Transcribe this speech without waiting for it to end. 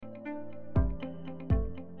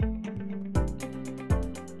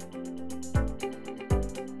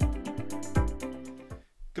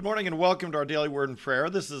Good morning and welcome to our daily word and prayer.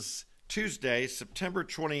 This is Tuesday, September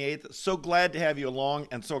 28th. So glad to have you along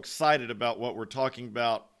and so excited about what we're talking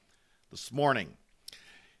about this morning.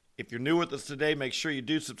 If you're new with us today, make sure you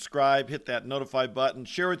do subscribe, hit that notify button,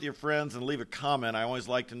 share with your friends, and leave a comment. I always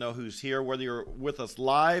like to know who's here. Whether you're with us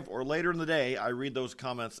live or later in the day, I read those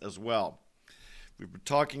comments as well. We've been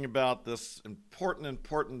talking about this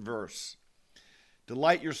important verse.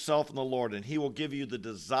 Delight yourself in the Lord, and he will give you the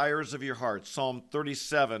desires of your heart. Psalm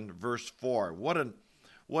 37, verse 4. What an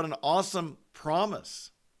awesome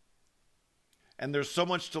promise. And there's so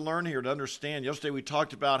much to learn here to understand. Yesterday we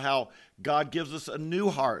talked about how God gives us a new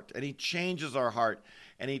heart, and he changes our heart,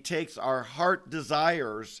 and he takes our heart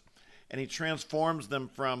desires, and he transforms them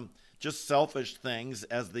from just selfish things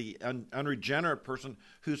as the unregenerate person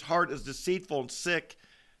whose heart is deceitful and sick,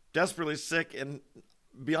 desperately sick and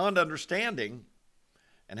beyond understanding,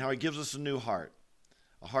 and how he gives us a new heart,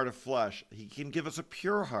 a heart of flesh. He can give us a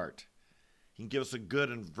pure heart. He can give us a good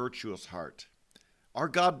and virtuous heart. Our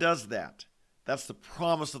God does that. That's the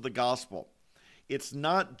promise of the gospel. It's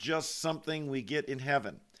not just something we get in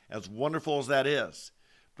heaven, as wonderful as that is,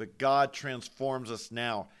 but God transforms us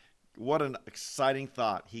now. What an exciting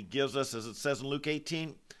thought. He gives us, as it says in Luke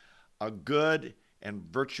 18, a good and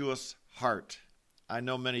virtuous heart. I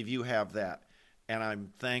know many of you have that, and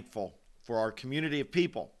I'm thankful for our community of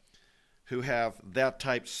people who have that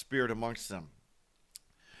type spirit amongst them.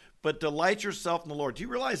 But delight yourself in the Lord. Do you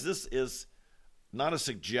realize this is not a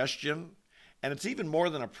suggestion? And it's even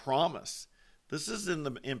more than a promise. This is in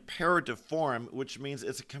the imperative form, which means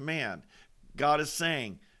it's a command. God is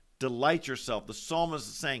saying, delight yourself. The psalmist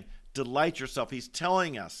is saying, delight yourself. He's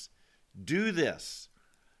telling us, do this.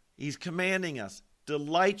 He's commanding us,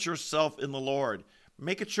 delight yourself in the Lord.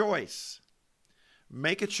 Make a choice.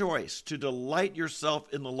 Make a choice to delight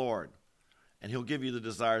yourself in the Lord, and he'll give you the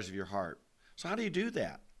desires of your heart. So how do you do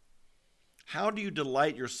that? How do you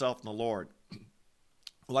delight yourself in the Lord?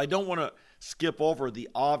 Well, I don't want to skip over the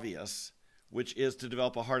obvious, which is to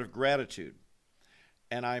develop a heart of gratitude.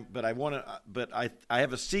 I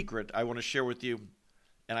have a secret I want to share with you,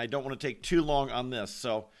 and I don't want to take too long on this.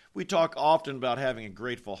 So we talk often about having a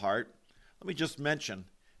grateful heart. Let me just mention,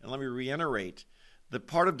 and let me reiterate, the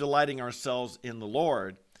part of delighting ourselves in the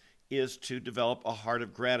Lord is to develop a heart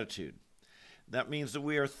of gratitude. That means that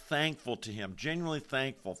we are thankful to him, genuinely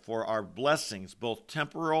thankful for our blessings, both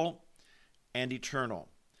temporal and eternal.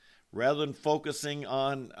 Rather than focusing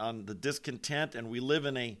on the discontent, and we live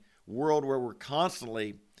in a world where we're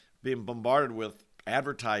constantly being bombarded with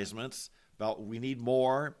advertisements about we need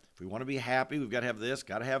more. If we want to be happy, we've got to have this,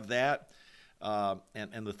 got to have that.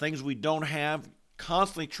 And the things we don't have,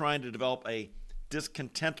 constantly trying to develop a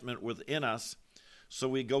discontentment within us, so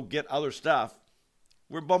we go get other stuff.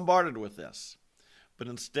 We're bombarded with this. But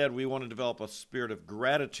instead, we want to develop a spirit of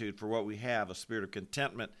gratitude for what we have, a spirit of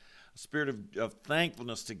contentment, a spirit of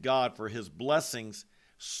thankfulness to God for his blessings,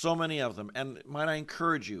 so many of them. And might I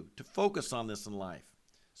encourage you to focus on this in life.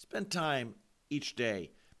 Spend time each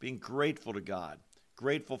day being grateful to God,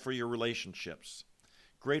 grateful for your relationships,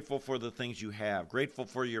 grateful for the things you have, grateful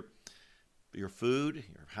for your food,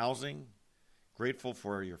 your housing, grateful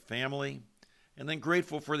for your family, and then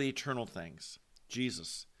grateful for the eternal things.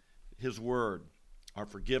 Jesus, his word, our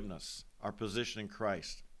forgiveness, our position in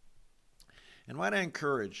Christ. And might I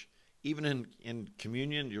encourage, even in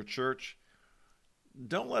communion, your church,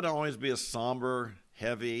 don't let it always be a somber,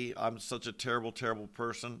 heavy, I'm such a terrible, terrible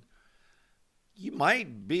person. You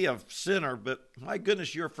might be a sinner, but my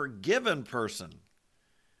goodness, you're a forgiven person.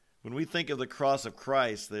 When we think of the cross of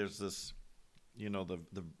Christ, there's this,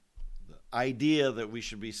 the idea that we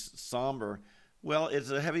should be somber. Well,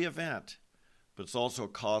 it's a heavy event, but it's also a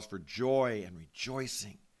cause for joy and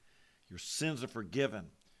rejoicing. Your sins are forgiven.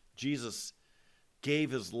 Jesus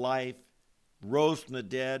gave his life, rose from the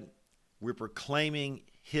dead. We're proclaiming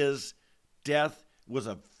his death was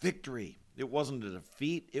a victory. It wasn't a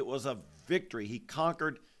defeat. It was a victory. He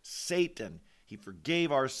conquered Satan. He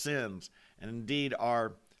forgave our sins. And indeed,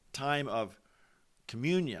 our time of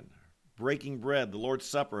communion, breaking bread, the Lord's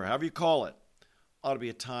Supper, however you call it, ought to be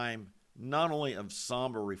a time not only of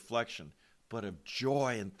somber reflection, but of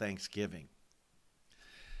joy and thanksgiving.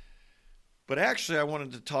 But actually, I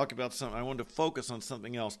wanted to focus on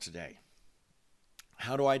something else today.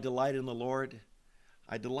 How do I delight in the Lord?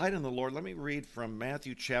 I delight in the Lord. Let me read from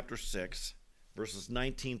Matthew chapter 6, verses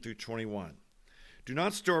 19 through 21. Do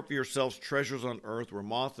not store up for yourselves treasures on earth where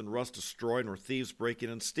moth and rust destroy and where thieves break in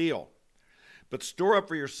and steal. But store up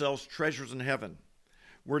for yourselves treasures in heaven,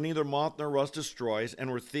 where neither moth nor rust destroys, and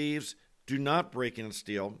where thieves do not break in and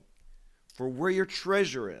steal. For where your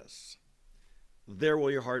treasure is, there will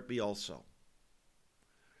your heart be also.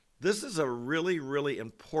 This is a really, really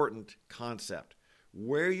important concept.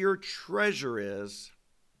 Where your treasure is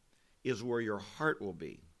where your heart will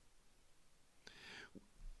be.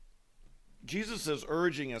 Jesus is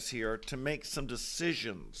urging us here to make some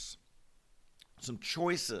decisions, some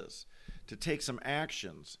choices, to take some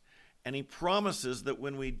actions. And he promises that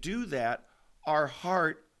when we do that, our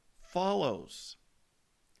heart follows.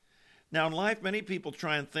 Now, in life, many people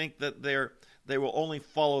try and think that they will only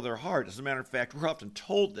follow their heart. As a matter of fact, we're often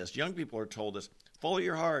told this. Young people are told this. Follow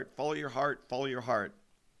your heart, follow your heart, follow your heart.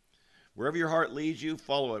 Wherever your heart leads you,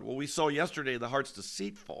 follow it. Well, we saw yesterday the heart's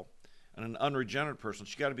deceitful and an unregenerate person.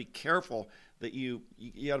 So you got to be careful that you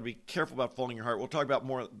got to be careful about following your heart. We'll talk about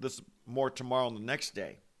more tomorrow and the next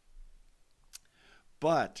day.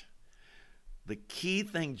 But the key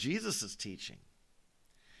thing Jesus is teaching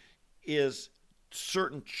is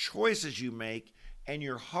certain choices you make, and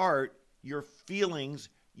your heart, your feelings,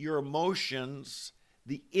 your emotions,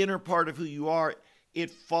 the inner part of who you are,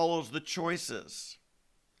 it follows the choices.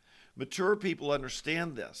 Mature people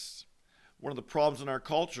understand this. One of the problems in our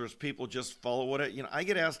culture is people just follow what I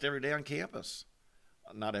get asked every day on campus.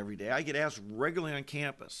 Not every day. I get asked regularly on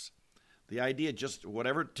campus. The idea, just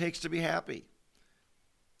whatever it takes to be happy.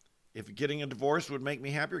 If getting a divorce would make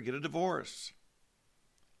me happier, get a divorce.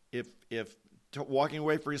 If walking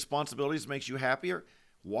away from responsibilities makes you happier,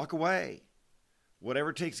 walk away.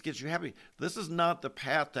 Whatever it takes to get you happy. This is not the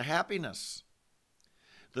path to happiness.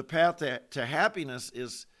 The path to happiness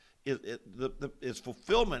is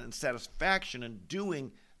fulfillment and satisfaction in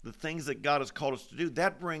doing the things that God has called us to do.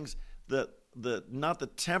 That brings the not the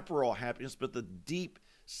temporal happiness, but the deep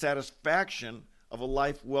satisfaction of a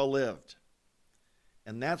life well lived.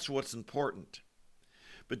 And that's what's important.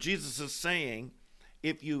 But Jesus is saying,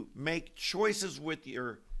 if you make choices with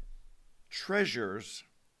your treasures,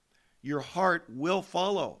 your heart will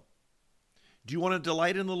follow. Do you want to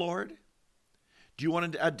delight in the Lord? Do you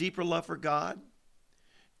want a deeper love for God?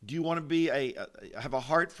 Do you want to be have a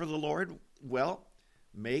heart for the Lord? Well,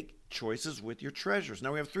 make choices with your treasures.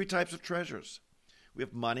 Now we have three types of treasures. We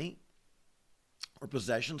have money or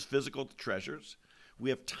possessions, physical treasures. We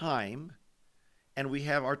have time, and we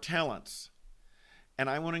have our talents. And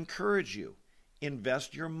I want to encourage you,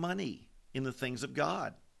 invest your money in the things of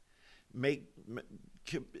God. We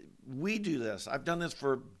do this. I've done this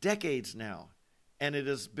for decades now, and it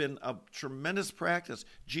has been a tremendous practice.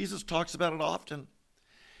 Jesus talks about it often.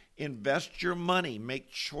 Invest your money.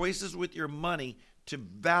 Make choices with your money to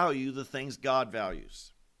value the things God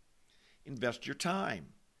values. Invest your time.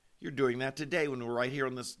 You're doing that today when we're right here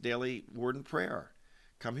on this daily word and prayer.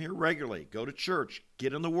 Come here regularly. Go to church.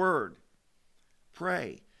 Get in the Word.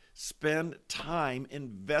 Pray. Spend time.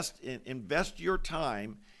 Invest your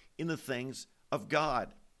time in the things of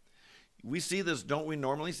God. We see this, don't we?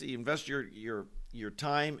 Normally, see, invest your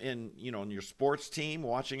time in your sports team,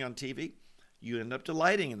 watching on TV. You end up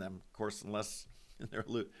delighting in them, of course, unless they're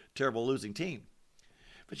a terrible losing team.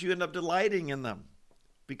 But you end up delighting in them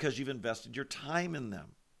because you've invested your time in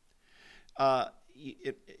them.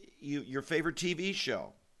 Your favorite TV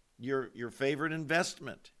show, your favorite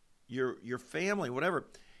investment, your family, whatever.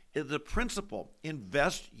 The principle: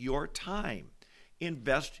 invest your time,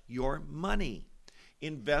 invest your money,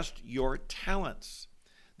 invest your talents,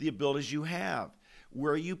 the abilities you have,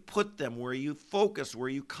 where you put them, where you focus, where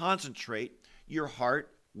you concentrate. Your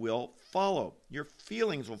heart will follow. Your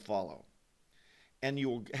feelings will follow. And you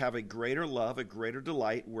will have a greater love, a greater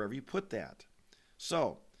delight wherever you put that.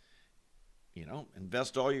 So,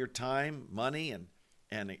 invest all your time, money,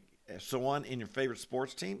 and so on in your favorite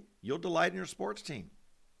sports team. You'll delight in your sports team.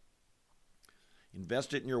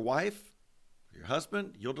 Invest it in your wife, your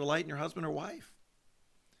husband. You'll delight in your husband or wife.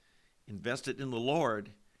 Invest it in the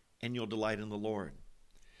Lord, and you'll delight in the Lord.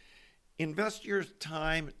 Invest your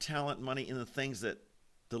time, talent, money in the things that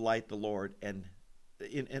delight the Lord and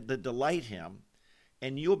that delight Him,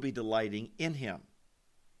 and you'll be delighting in Him.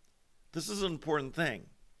 This is an important thing.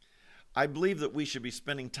 I believe that we should be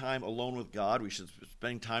spending time alone with God. We should be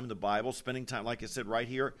spending time in the Bible, spending time, like I said, right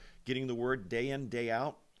here, getting the Word day in, day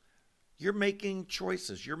out. You're making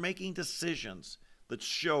choices. You're making decisions that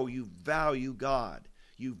show you value God.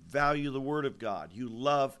 You value the Word of God. You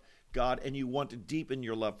love God, and you want to deepen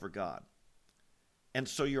your love for God. And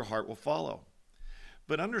so your heart will follow.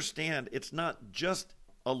 But understand, it's not just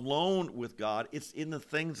alone with God, it's in the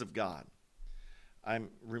things of God. I'm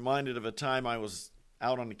reminded of a time I was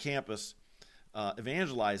out on the campus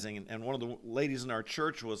evangelizing, and one of the ladies in our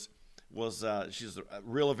church she's a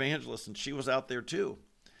real evangelist, and she was out there too.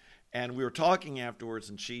 And we were talking afterwards,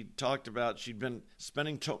 and she talked about she'd been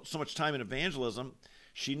spending so much time in evangelism,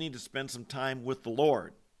 she needed to spend some time with the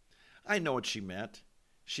Lord. I know what she meant.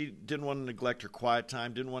 She didn't want to neglect her quiet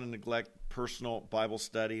time, didn't want to neglect personal Bible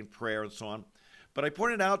study and prayer and so on. But I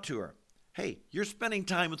pointed out to her, hey, you're spending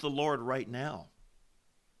time with the Lord right now.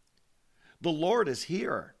 The Lord is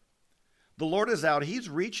here. The Lord is out. He's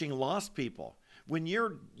reaching lost people. When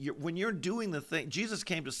you're doing the thing, Jesus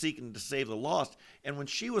came to seek and to save the lost. And when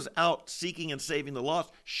she was out seeking and saving the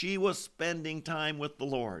lost, she was spending time with the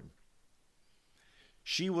Lord.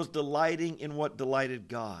 She was delighting in what delighted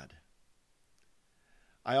God.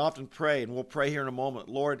 I often pray, and we'll pray here in a moment,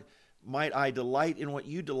 Lord, might I delight in what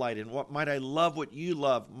you delight in? What might I love what you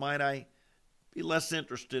love? Might I be less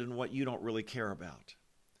interested in what you don't really care about?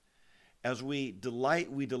 As we delight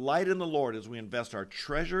in the Lord as we invest our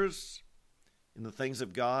treasures in the things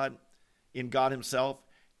of God, in God himself,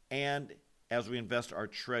 and as we invest our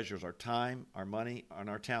treasures, our time, our money, and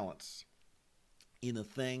our talents in the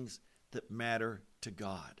things that matter to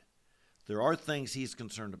God. There are things he's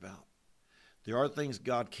concerned about. There are things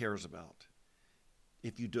God cares about.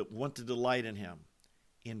 If you want to delight in him,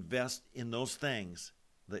 invest in those things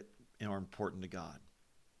that are important to God.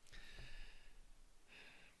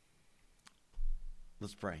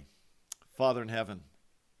 Let's pray. Father in heaven,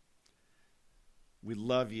 we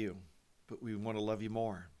love you, but we want to love you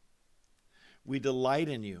more. We delight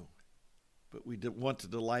in you, but we want to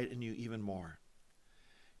delight in you even more.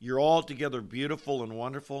 You're altogether beautiful and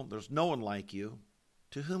wonderful. There's no one like you.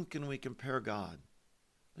 To whom can we compare God?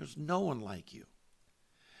 There's no one like you.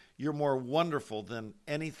 You're more wonderful than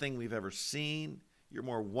anything we've ever seen. You're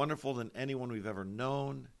more wonderful than anyone we've ever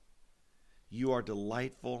known. You are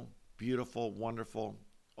delightful, beautiful, wonderful.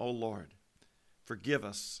 Oh Lord, forgive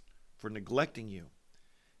us for neglecting you.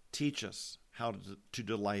 Teach us how to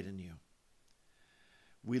delight in you.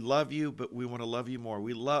 We love you, but we want to love you more.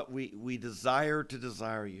 We desire to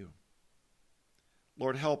desire you.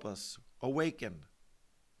 Lord, help us. Awaken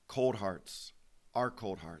cold hearts, our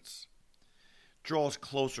cold hearts. Draw us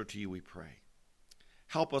closer to you, we pray.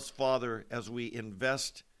 Help us, Father, as we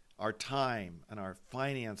invest our time and our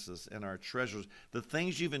finances and our treasures, the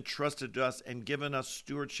things you've entrusted to us and given us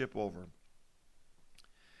stewardship over.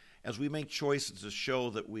 As we make choices to show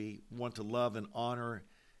that we want to love and honor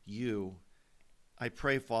you, I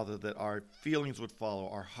pray, Father, that our feelings would follow,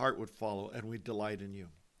 our heart would follow, and we delight in you.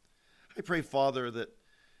 I pray, Father, that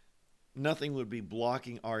nothing would be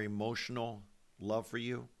blocking our emotional love for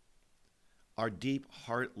you, our deep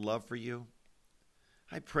heart love for you.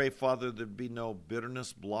 I pray, Father, there'd be no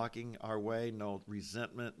bitterness blocking our way, no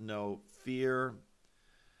resentment, no fear,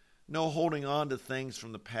 no holding on to things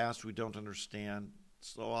from the past we don't understand.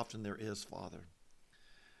 So often there is, Father.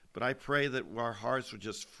 But I pray that our hearts would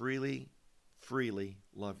just freely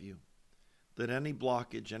love you. That any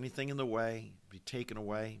blockage, anything in the way, be taken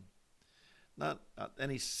away. Not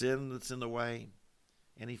any sin that's in the way,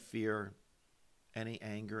 any fear, any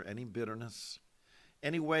anger, any bitterness,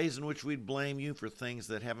 any ways in which we'd blame you for things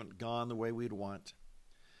that haven't gone the way we'd want.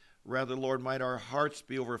 Rather, Lord, might our hearts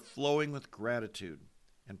be overflowing with gratitude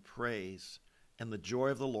and praise and the joy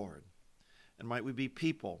of the Lord. And might we be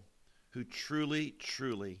people who truly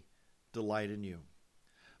delight in you.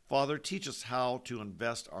 Father, teach us how to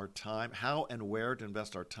invest our time, how and where to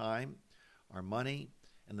invest our time, our money,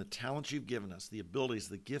 and the talents you've given us, the abilities,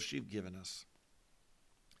 the gifts you've given us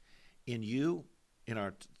in you, in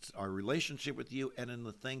our relationship with you, and in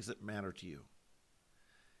the things that matter to you.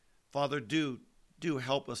 Father, do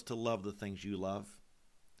help us to love the things you love.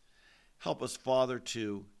 Help us, Father,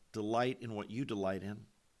 to delight in what you delight in.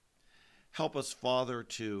 Help us, Father,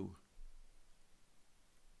 to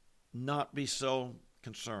not be so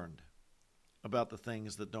concerned about the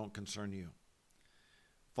things that don't concern you.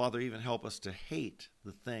 Father, even help us to hate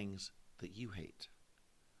the things that you hate.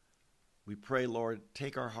 We pray, Lord,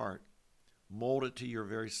 take our heart, mold it to your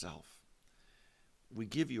very self. We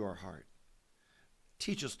give you our heart.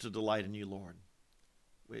 Teach us to delight in you, Lord.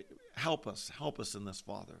 Help us in this,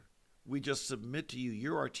 Father. We just submit to you.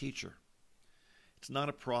 You're our teacher. It's not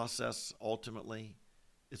a process, ultimately.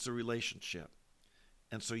 It's a relationship.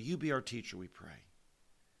 And so you be our teacher, we pray.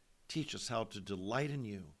 Teach us how to delight in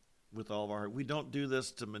you with all of our heart. We don't do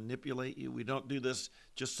this to manipulate you. We don't do this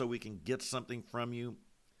just so we can get something from you.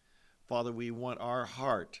 Father, we want our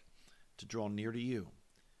heart to draw near to you,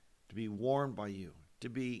 to be warmed by you, to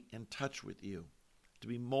be in touch with you, to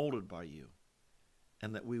be molded by you,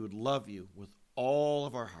 and that we would love you with all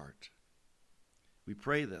of our heart. We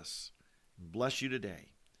pray this and bless you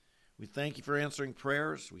today. We thank you for answering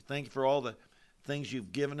prayers. We thank you for all the things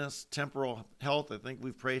you've given us, temporal health. I think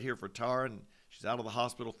we've prayed here for Tara, and she's out of the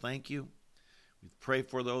hospital. Thank you. We pray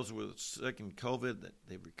for those who are sick in COVID that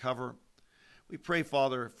they recover. We pray,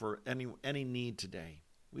 Father, for any need today.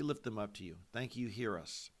 We lift them up to you. Thank you, hear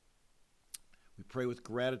us. We pray with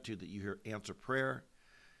gratitude that you answer prayer.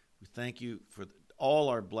 We thank you for all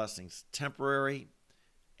our blessings, temporary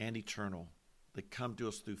and eternal, that come to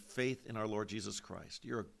us through faith in our Lord Jesus Christ.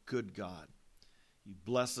 You're a good God. You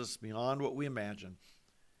bless us beyond what we imagine.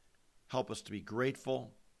 Help us to be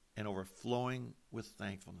grateful and overflowing with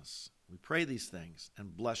thankfulness. We pray these things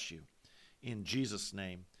and bless you. In Jesus'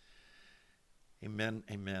 name, amen,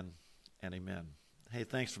 amen, and amen. Hey,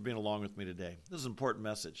 thanks for being along with me today. This is an important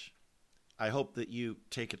message. I hope that you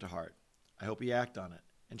take it to heart. I hope you act on it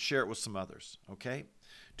and share it with some others, okay?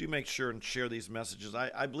 Do make sure and share these messages.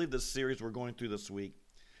 I believe this series we're going through this week,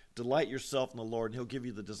 delight yourself in the Lord, and he'll give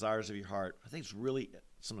you the desires of your heart. I think it's really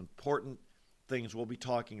some important things we'll be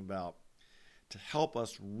talking about to help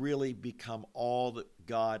us really become all that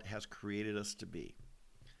God has created us to be.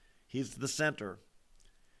 He's the center,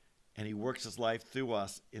 and he works his life through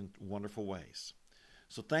us in wonderful ways.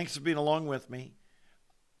 So thanks for being along with me.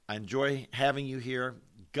 I enjoy having you here.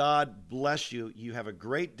 God bless you. You have a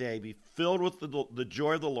great day. Be filled with the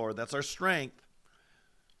joy of the Lord. That's our strength.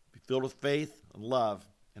 Be filled with faith and love,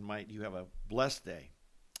 and might you have a blessed day.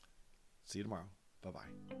 See you tomorrow.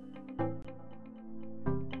 Bye-bye.